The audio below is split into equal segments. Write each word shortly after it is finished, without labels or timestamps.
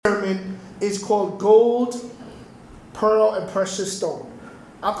is called Gold, Pearl, and Precious Stone.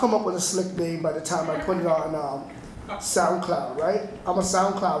 I'll come up with a slick name by the time I put it on SoundCloud, right? I'm a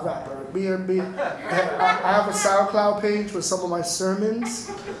SoundCloud rapper. I have a SoundCloud page with some of my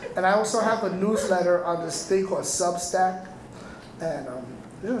sermons, and I also have a newsletter on this thing called Substack, and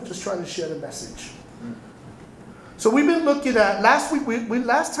just trying to share the message. So we've been looking at, last week,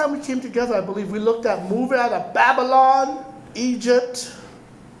 last time we came together, I believe, we looked at moving out of Babylon, Egypt.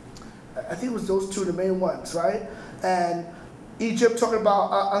 I think it was those two, the main ones, right? And Egypt, talking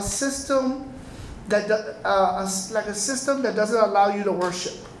about a system that, like a system that doesn't allow you to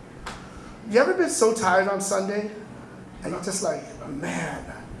worship. You ever been so tired on Sunday? And you're just like, man,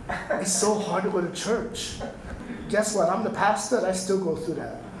 it's so hard to go to church. Guess what? I'm the pastor, and I still go through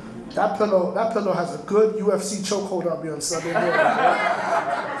that. That pillow has a good UFC chokehold on me on Sunday morning.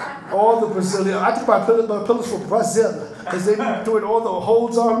 Right? All the Brazilian, I think my pillows from Brazil, because they be doing all the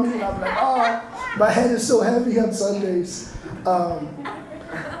holds on me, and I'm like, my head is so heavy on Sundays. And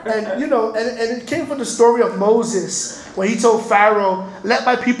it came from the story of Moses, when he told Pharaoh, let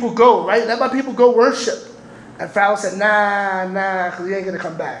my people go, right? Let my people go worship. And Pharaoh said, nah, because he ain't going to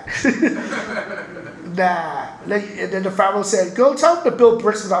come back. Nah. And then the Pharaoh said, go tell them to build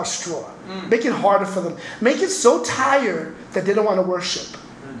bricks without straw. Make it harder for them. Make it so tired that they don't want to worship.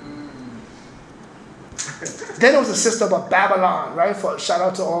 Then there was a system of Babylon, right? Shout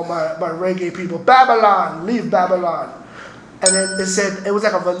out to all my reggae people. Babylon, leave Babylon. And then it said it was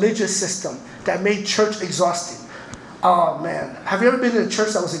like a religious system that made church exhausting. Oh, man. Have you ever been in a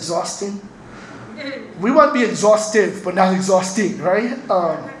church that was exhausting? We want to be exhaustive, but not exhausting, right?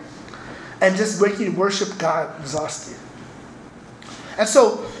 And just making worship God exhausting. And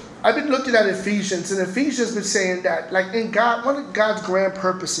so I've been looking at Ephesians, and Ephesians has been saying that, like in God, one of God's grand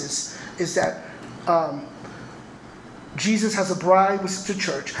purposes is that Jesus has a bride, which is the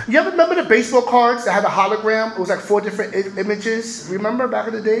church. You ever remember the baseball cards that had a hologram? It was like 4 different images. Remember back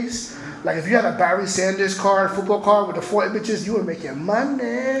in the days? Like if you had a Barry Sanders card, football card with the 4 images, you were making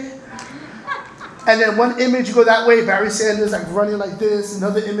money. And then one image, you go that way, Barry Sanders like running like this.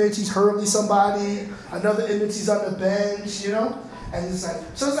 Another image, he's hurling somebody. Another image, he's on the bench, And it's like,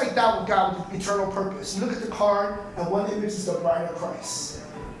 so it's like that with God, with eternal purpose. You look at the card, and one image is the bride of Christ,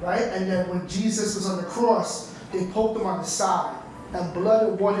 right? And then when Jesus was on the cross, they poked him on the side, and blood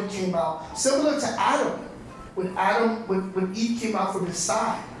and water came out, similar to Adam. When Eve came out from his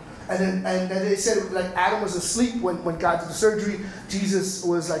side. And then they said like Adam was asleep when God did the surgery. Jesus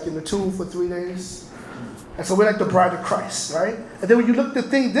was like in the tomb for 3 days. And so we're like the bride of Christ, right? And then when you look at the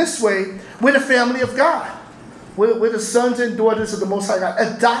thing this way, we're the family of God. We're the sons and daughters of the Most High God.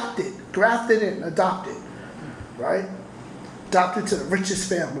 Adopted, grafted in, adopted, right? Adopted to the richest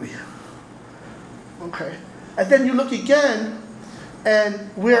family. Okay. And then you look again, and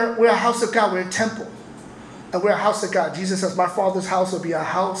we're a house of God. We're a temple. And we're a house of God. Jesus says, my Father's house will be a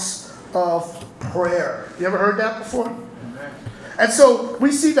house of prayer. You ever heard that before? Amen. And so we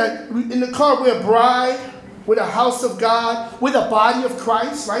see that in the car, we're a bride, we're the house of God, we're the body of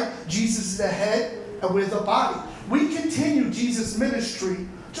Christ, right? Jesus is the head, and we're the body. We continue Jesus' ministry,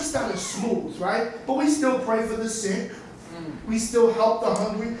 just not as smooth, right? But we still pray for the sick. We still help the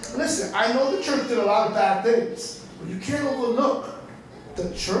hungry. Listen, I know the church did a lot of bad things, but you can't overlook the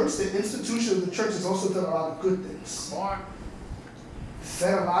church, the institution of the church has also done a lot of good things.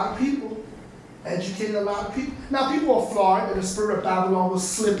 Fed a lot of people, educated a lot of people. Now people are flawed, and the spirit of Babylon will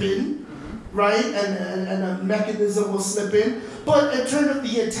slip in, right? And a mechanism will slip in. But in terms of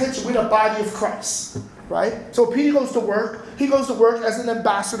the intention, we're the body of Christ, right? So Peter goes to work. He goes to work as an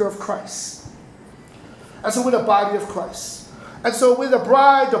ambassador of Christ. And so we're the body of Christ. And so we're the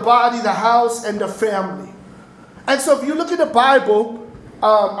bride, the body, the house, and the family. And so if you look at the Bible,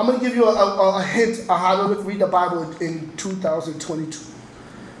 I'm going to give you a hint on how to read the Bible in 2022.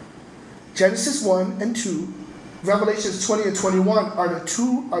 Genesis 1 and 2, Revelations 20 and 21 are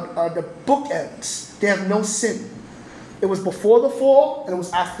the bookends. They have no sin. It was before the fall and it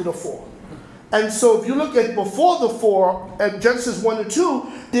was after the fall. And so if you look at before the fall, at Genesis 1 and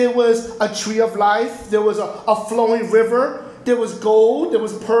 2, there was a tree of life, there was a flowing river, there was gold, there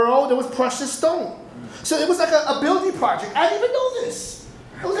was pearl, there was precious stone. So it was like a building project. I didn't even know this.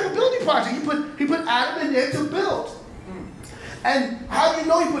 It was like a building project. He put Adam in there to build. And how do you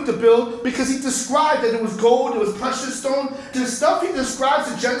know he put to build? Because he described that it was gold, it was precious stone. The stuff he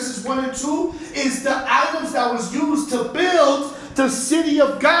describes in Genesis 1 and 2 is the items that was used to build the city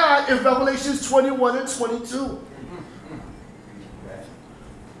of God in Revelations 21 and 22.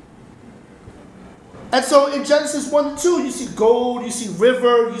 And so in Genesis 1 and 2, you see gold, you see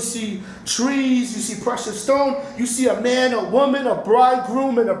river, you see trees, you see precious stone, you see a man, a woman, a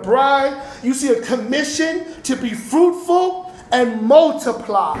bridegroom, and a bride. You see a commission to be fruitful and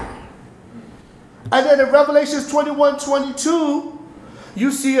multiply. And then in Revelations 21:22,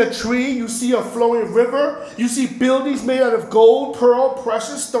 you see a tree, you see a flowing river, you see buildings made out of gold, pearl,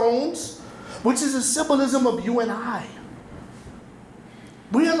 precious stones, which is a symbolism of you and I.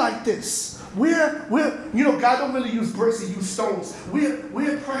 We're like this. We're God don't really use bricks, He uses stones.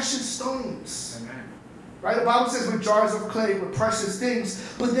 We're precious stones. Amen. Right? The Bible says we're jars of clay, we're precious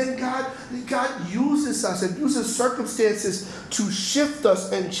things. But then God uses us and uses circumstances to shift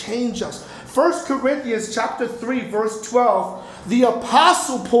us and change us. 1 Corinthians chapter 3, verse 12, the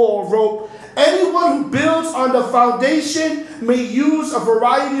Apostle Paul wrote, anyone who builds on the foundation may use a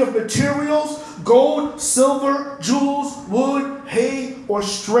variety of materials, gold, silver, jewels, wood, hay, or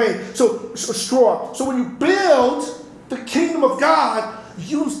straw. So when you build the kingdom of God,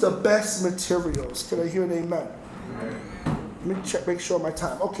 use the best materials. Can I hear an amen? Let me check, make sure my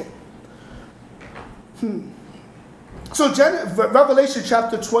time. Okay. So Revelation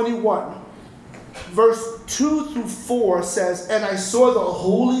chapter 21, verse 2 through 4 says, and I saw the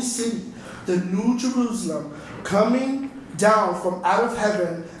holy city, the new Jerusalem, coming down from out of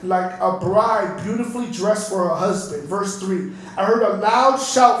heaven like a bride beautifully dressed for her husband. Verse 3, I heard a loud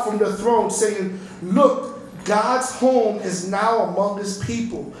shout from the throne saying, look, God's home is now among His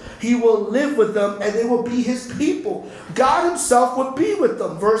people. He will live with them and they will be His people. God Himself will be with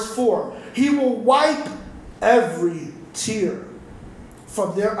them. Verse 4, He will wipe every tear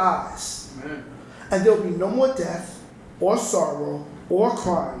from their eyes. Amen. And there will be no more death or sorrow or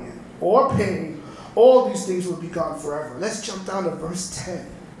crying or pain. All these things will be gone forever. Let's jump down to verse 10.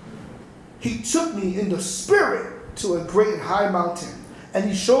 He took me in the spirit to a great and high mountain, and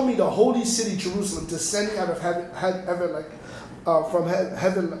He showed me the holy city Jerusalem descending out of heaven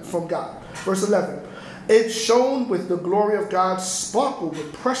from God. Verse 11. It shone with the glory of God, sparkled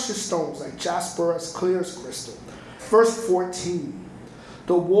with precious stones like jasper, as clear as crystal. Verse 14.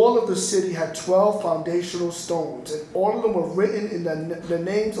 The wall of the city had 12 foundational stones, and all of them were written in the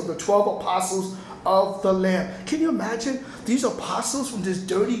names of the 12 apostles of the Lamb. Can you imagine these apostles from this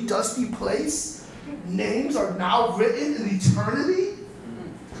dirty, dusty place? Names are now written in eternity?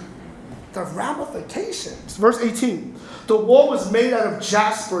 The ramifications. Verse 18. The wall was made out of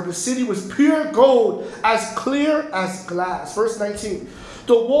jasper. The city was pure gold, as clear as glass. Verse 19.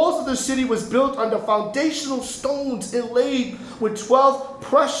 The walls of the city was built on the foundational stones inlaid with 12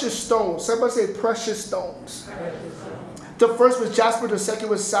 precious stones. Somebody say precious stones. The first was jasper, the second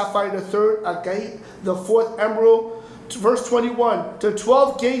was sapphire, the third agate, the fourth emerald. Verse 21, the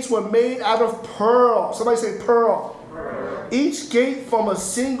 12 gates were made out of pearl. Somebody say pearl. Pearl. Each gate from a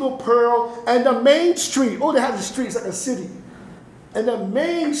single pearl, and the main street. Oh, they have the streets like a city. And the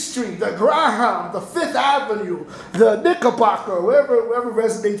main street, the Graham, the Fifth Avenue, the Knickerbocker, wherever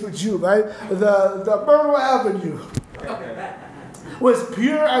resonates with you, right? The Myrtle Avenue was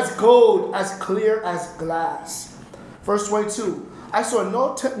pure as gold, as clear as glass. Verse 22, I saw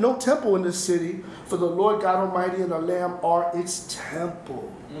no temple in the city, for the Lord God Almighty and the Lamb are its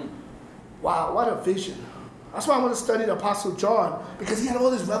temple. Wow, what a vision. That's why I want to study the Apostle John, because he had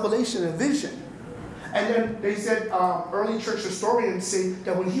all this revelation and vision. And then they said, early church historians say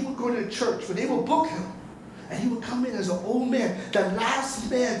that when he would go to church, when they would book him, and he would come in as an old man, the last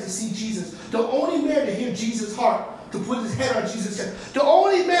man to see Jesus, the only man to hear Jesus' heart, to put his head on Jesus' head, the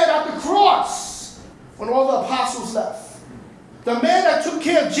only man at the cross when all the apostles left, the man that took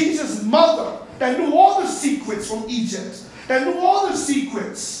care of Jesus' mother, that knew all the secrets from Egypt, that knew all the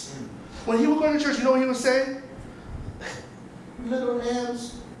secrets. When he would go to church, you know what he would say? Little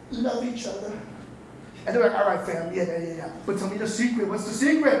lambs, love each other. And they're like, all right, fam, yeah. But tell me the secret. What's the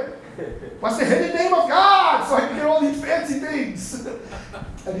secret? What's the hidden name of God? So I can get all these fancy things.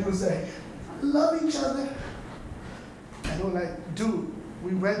 And he would say, love each other. And they were like, dude,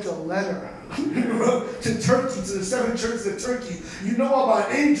 we read your letter to Turkey, to the 7 churches in Turkey. You know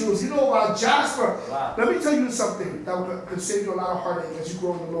about angels. You know about Jasper. Wow. Let me tell you something that could save you a lot of heartache as you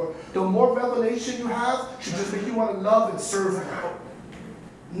grow in the Lord. The more revelation you have should just make you want to love and serve Him.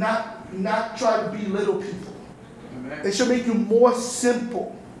 Not try to belittle people. Amen. It should make you more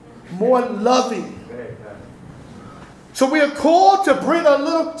simple, more loving. So we are called to bring a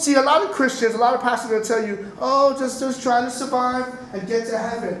little. See, a lot of Christians, a lot of pastors will tell you, oh, just trying to survive and get to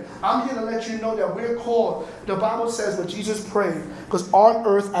heaven. I'm here to let you know that we're called. The Bible says what Jesus prayed, because on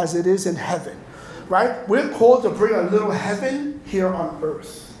earth as it is in heaven, right? We're called to bring a little heaven here on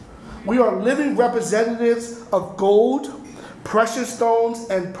earth. We are living representatives of gold, precious stones,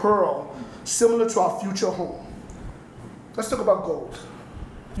 and pearl. similar to our future home. Let's talk about gold.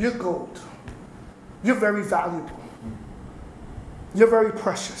 You're gold. You're very valuable. You're very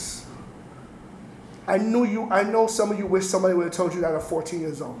precious. I know some of you wish somebody would have told you that at 14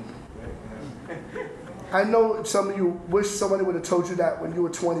 years old. I know some of you wish somebody would have told you that when you were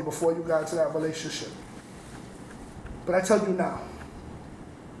 20 before you got into that relationship. But I tell you now,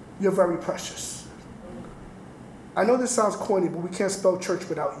 you're very precious. I know this sounds corny, but we can't spell church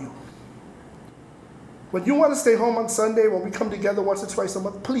without you. When you want to stay home on Sunday, when we come together once or twice a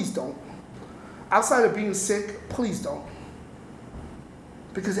month, please don't. Outside of being sick, please don't.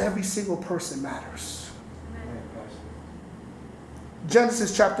 Because every single person matters.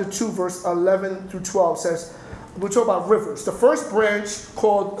 Genesis chapter 2, verse 11 through 12 says, we're talking about rivers. The first branch,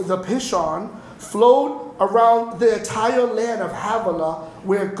 called the Pishon, flowed around the entire land of Havilah,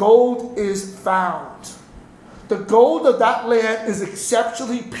 where gold is found. The gold of that land is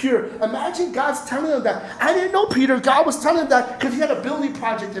exceptionally pure. Imagine God's telling him that. I didn't know, Peter. God was telling him that because he had a building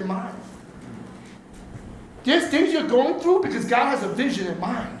project in mind. There's things you're going through because God has a vision in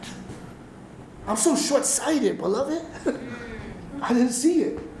mind. I'm so short-sighted, beloved. I didn't see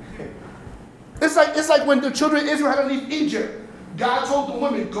it. It's like when the children of Israel had to leave Egypt. God told the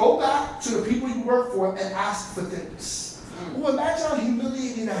women, go back to the people you work for and ask for things. Well, imagine how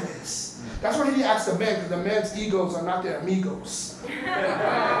humiliating that is. That's why he didn't ask the men, because the men's egos are not their amigos. When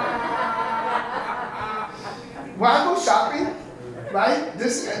I go shopping, right?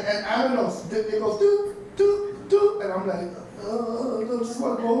 This and I don't know, they go do, and I'm like, I just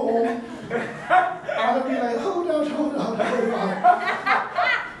want to go home. I'll be like, hold on.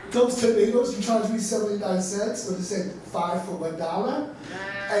 Those tomatoes, you charge me 79 cents, but they say 5 for $1.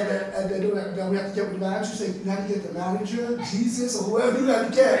 And then we have to get with the manager, say, you got to get the manager, Jesus, or whoever you got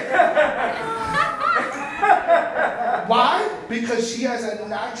to get. Why? Because she has a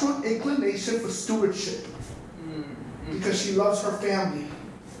natural inclination for stewardship. Because she loves her family.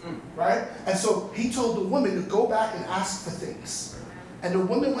 Right? And so he told the woman to go back and ask for things. And the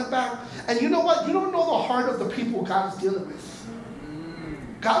woman went back. And you know what? You don't know the heart of the people God is dealing with.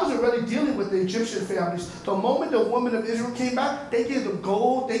 God was already dealing with the Egyptian families. The moment the woman of Israel came back, they gave them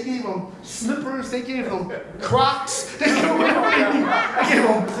gold, they gave them slippers, they gave them Crocs, they gave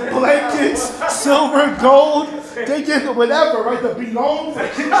them blankets, silver, gold, they gave them whatever, right? The belong for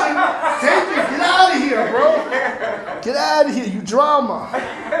kitchen. Take it, get out of here, bro. Get out of here, you drama.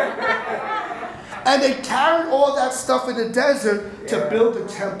 And they carried all that stuff in the desert to build a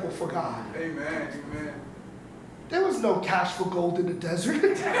temple for God. Amen. There was no cash for gold in the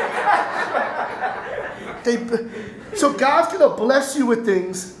desert. So God's going to bless you with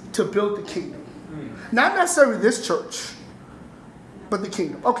things to build the kingdom. Not necessarily this church, but the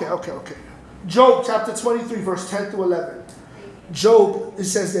kingdom. Okay. Job chapter 23, verse 10 through 11. Job, it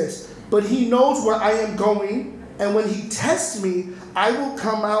says this, but he knows where I am going, and when he tests me, I will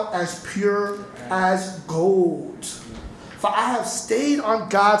come out as pure as gold. For I have stayed on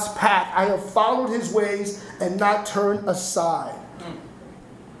God's path. I have followed his ways and not turned aside.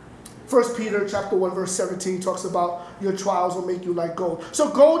 1 Peter chapter 1, verse 17 talks about your trials will make you like gold. So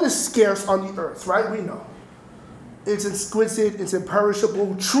gold is scarce on the earth, right? We know. It's exquisite, it's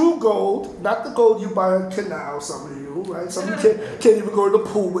imperishable. True gold, not the gold you buy in canal, some of you, right? Some of you can't even go to the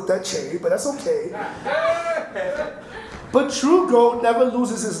pool with that chain, but that's okay. But true gold never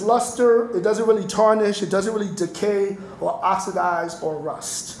loses its luster. It doesn't really tarnish. It doesn't really decay or oxidize or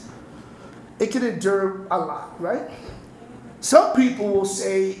rust. It can endure a lot, right? Some people will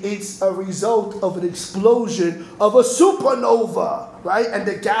say it's a result of an explosion of a supernova, right? And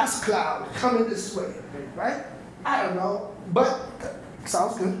the gas cloud coming this way, right? I don't know, but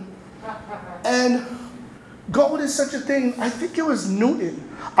sounds good. And gold is such a thing. I think it was Newton.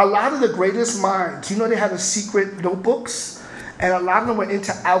 A lot of the greatest minds, they had a secret notebooks, and a lot of them were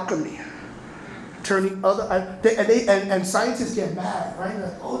into alchemy, turning other. And scientists get mad, right?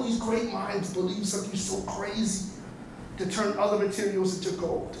 Like, all these great minds believe something so crazy to turn other materials into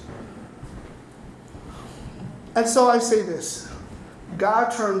gold. And so I say this: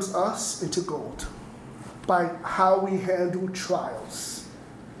 God turns us into gold by how we handle trials,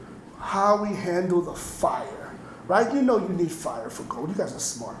 how we handle the fire. Right? You know you need fire for gold. You guys are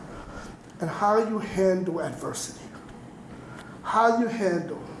smart. And how you handle adversity. How you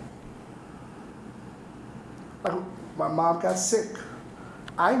handle. Like my mom got sick.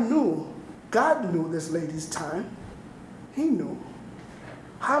 I knew, God knew this lady's time. He knew.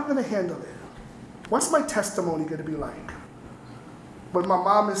 How am I going to handle it? What's my testimony going to be like? When my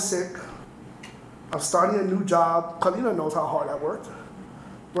mom is sick, I'm starting a new job. Kalina knows how hard I worked.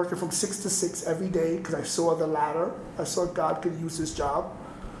 Working from 6 to 6 every day because I saw the ladder. I saw God could use this job.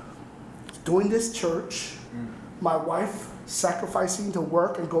 doing this church, my wife sacrificing to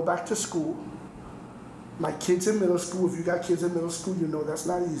work and go back to school, my kids in middle school. If you got kids in middle school, you know that's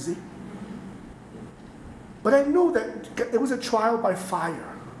not easy. But I know that it was a trial by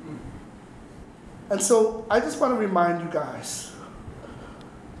fire. And so I just want to remind you guys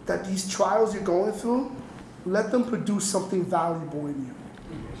that these trials you're going through, let them produce something valuable in you.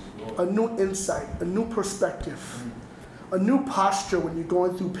 A new insight, a new perspective, a new posture when you're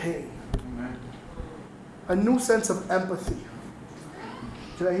going through pain, a new sense of empathy.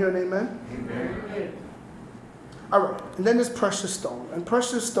 Can I hear an amen? Amen. All right, and then there's precious stone. And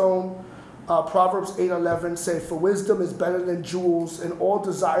precious stone, Proverbs 8:11 say, "For wisdom is better than jewels, and all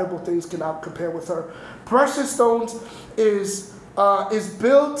desirable things cannot compare with her." Precious stones is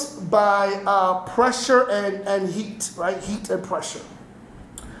built by pressure and heat, right? Heat and pressure.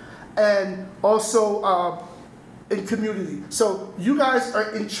 And also in community. So you guys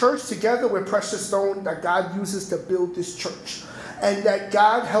are in church together with precious stone that God uses to build this church. And that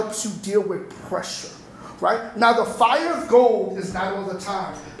God helps you deal with pressure. Right? Now the fire of gold is not all the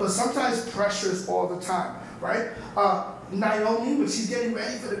time, but sometimes pressure is all the time, right? Naomi, when she's getting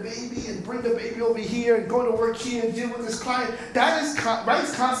ready for the baby and bring the baby over here and go to work here and deal with this client, that is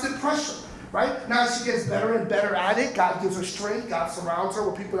it's constant pressure, right? Now she gets better and better at it. God gives her strength. God surrounds her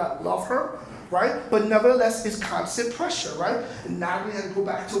with people that love her, right? But nevertheless, it's constant pressure, right? And now we had to go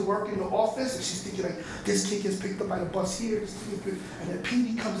back to work in the office, and she's thinking like, this kid gets picked up by the bus here, and then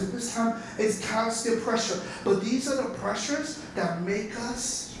PD comes in this time. It's constant pressure. But these are the pressures that make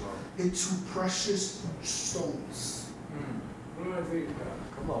us into precious stones.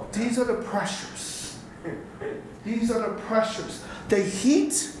 Come on. These are the pressures. These are the pressures. The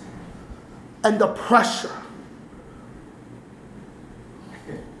heat and the pressure.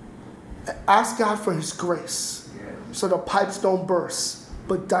 Ask God for his grace so the pipes don't burst,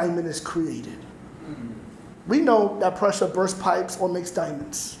 but diamond is created. We know that pressure bursts pipes or makes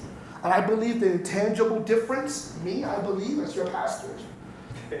diamonds. And I believe the intangible difference, I believe as your pastor,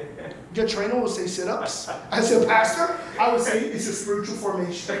 your trainer will say sit-ups. As your pastor, I would say it's your spiritual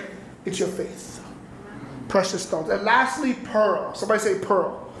formation. It's your faith. Precious stones. And lastly, pearl. Somebody say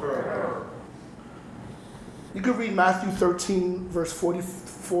pearl. Pearl. You could read Matthew 13, verse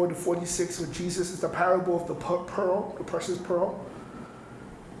 44 to 46, where Jesus is the parable of the pearl, the precious pearl.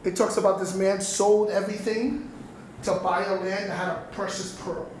 It talks about this man sold everything to buy a land that had a precious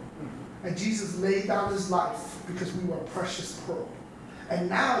pearl. And Jesus laid down his life because we were a precious pearl. And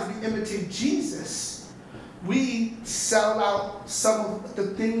now as we imitate Jesus, we sell out some of the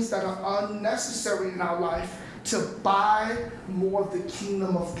things that are unnecessary in our life to buy more of the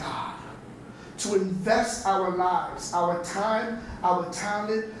kingdom of God. To invest our lives, our time, our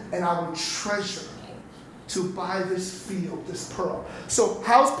talent, and our treasure to buy this field, this pearl. So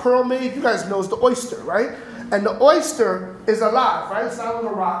how's pearl made? You guys know it's the oyster, right? And the oyster is alive, right? It's not on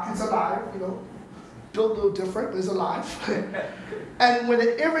a rock, it's alive, built a little different, but it's alive. And when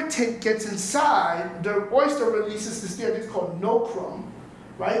an irritant gets inside, the oyster releases this thing called nocrum,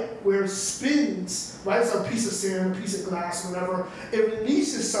 right? Where it spins, right? It's a piece of sand, a piece of glass, whatever. It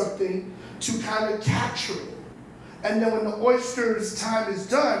releases something to kind of capture it. And then when the oyster's time is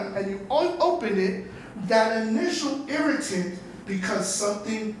done and you open it, that initial irritant becomes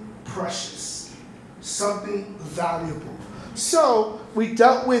something precious, something valuable. So we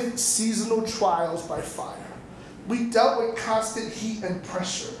dealt with seasonal trials by fire. We dealt with constant heat and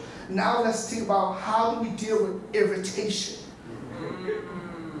pressure. Now let's think about how do we deal with irritation.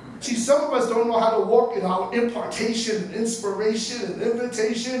 See, some of us don't know how to walk in our impartation and inspiration and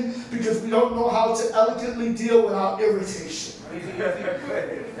invitation because we don't know how to elegantly deal with our irritation.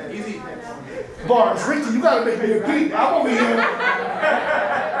 Easy. Bars, Ricky, you gotta make me a beat. I'm over here.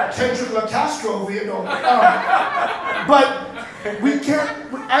 Kendrick LaCastro over here. No. But we can't.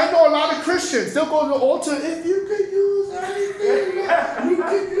 I know a lot of Christians. They'll go to the altar. If you could use anything, you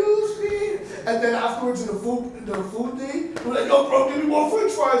could use me. And then afterwards in the food thing, we're like, yo, bro, give me more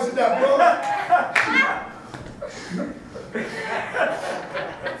French fries than that, bro.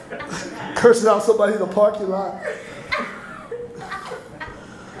 Cursing out somebody in the parking lot.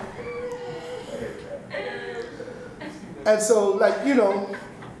 And so,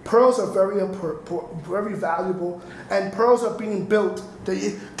 pearls are very valuable, and pearls are being built.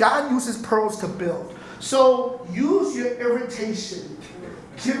 God uses pearls to build. So use your irritation,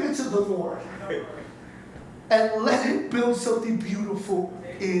 give it to the Lord, and let it build something beautiful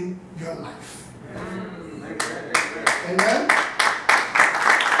in your life. Amen?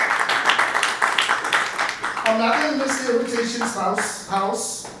 I'm not going to list the irritation,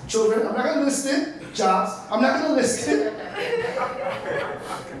 house, children. I'm not going to list it. Jobs. I'm not going to list it.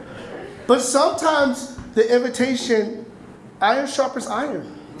 But sometimes the invitation, iron sharpens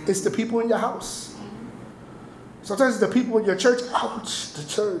iron. It's the people in your house. Sometimes it's the people in your church. Ouch, the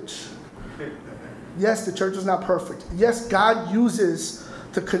church. Yes, the church is not perfect. Yes, God uses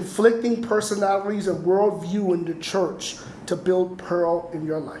the conflicting personalities and worldview in the church to build pearl in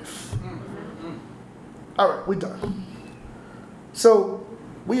your life. All right, we're done. So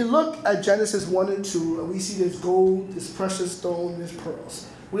we look at Genesis 1 and 2, and we see this gold, this precious stone, this pearls.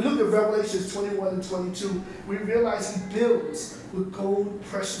 We look at Revelations 21 and 22, we realize he builds with gold,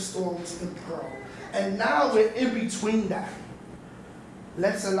 precious stones, and pearl. And now we're in between that.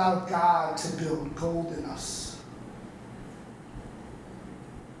 Let's allow God to build gold in us.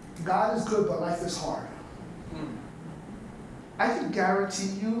 God is good, but life is hard. I can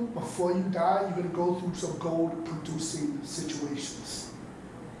guarantee you, before you die, you're going to go through some gold-producing situations.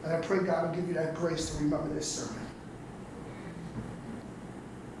 And I pray God will give you that grace to remember this sermon.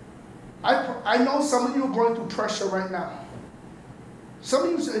 I know some of you are going through pressure right now.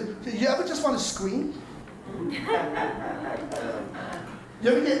 Some of you ever just want to scream? You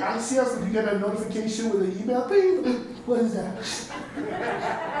ever get anxious when you get a notification with an email? Bing! What is that?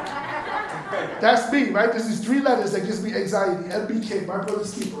 That's me, right? There's these 3 letters that gives me anxiety. MBK, my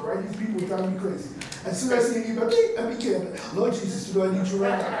brother's keeper, right? These people drive me crazy. As soon as I see an email, MBK, I'm like, Lord Jesus, you know I need you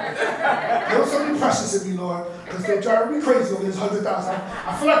right now. There's something precious in me, Lord, because they're driving me crazy over this 100,000.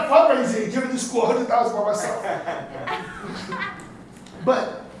 I feel like fundraising, giving this school 100,000 by myself.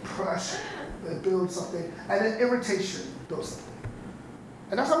 But pressure, it builds something. And then irritation builds something.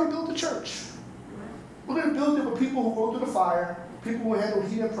 And that's how we build the church. We're going to build it with people who go through the fire, people who handle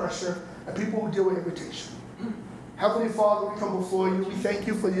heat and pressure, and people who deal with irritation. Heavenly Father, we come before you. We thank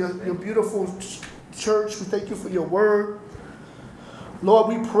you for your beautiful church. We thank you for your word. Lord,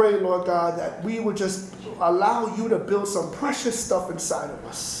 we pray, Lord God, that we would just allow you to build some precious stuff inside of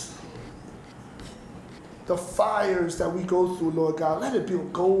us. The fires that we go through, Lord God, let it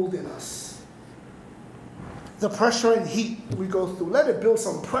build gold in us. The pressure and heat we go through, let it build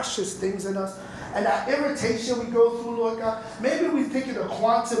some precious things in us. And that irritation we go through, Lord God, maybe we've taken a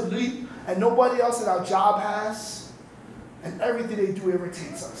quantum leap and nobody else in our job has, and everything they do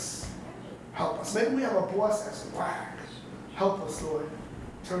irritates us. Help us. Maybe we have a boss that's whack. Help us, Lord.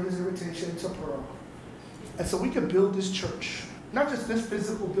 Turn this irritation into pearl. And so we can build this church. Not just this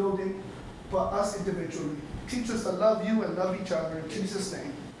physical building, but us individually. Teach us to love you and love each other. In Jesus'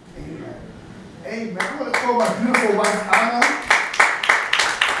 name, amen. Amen. I'm going to call my beautiful wife, Anna.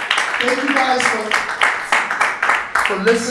 Thank you guys for listening.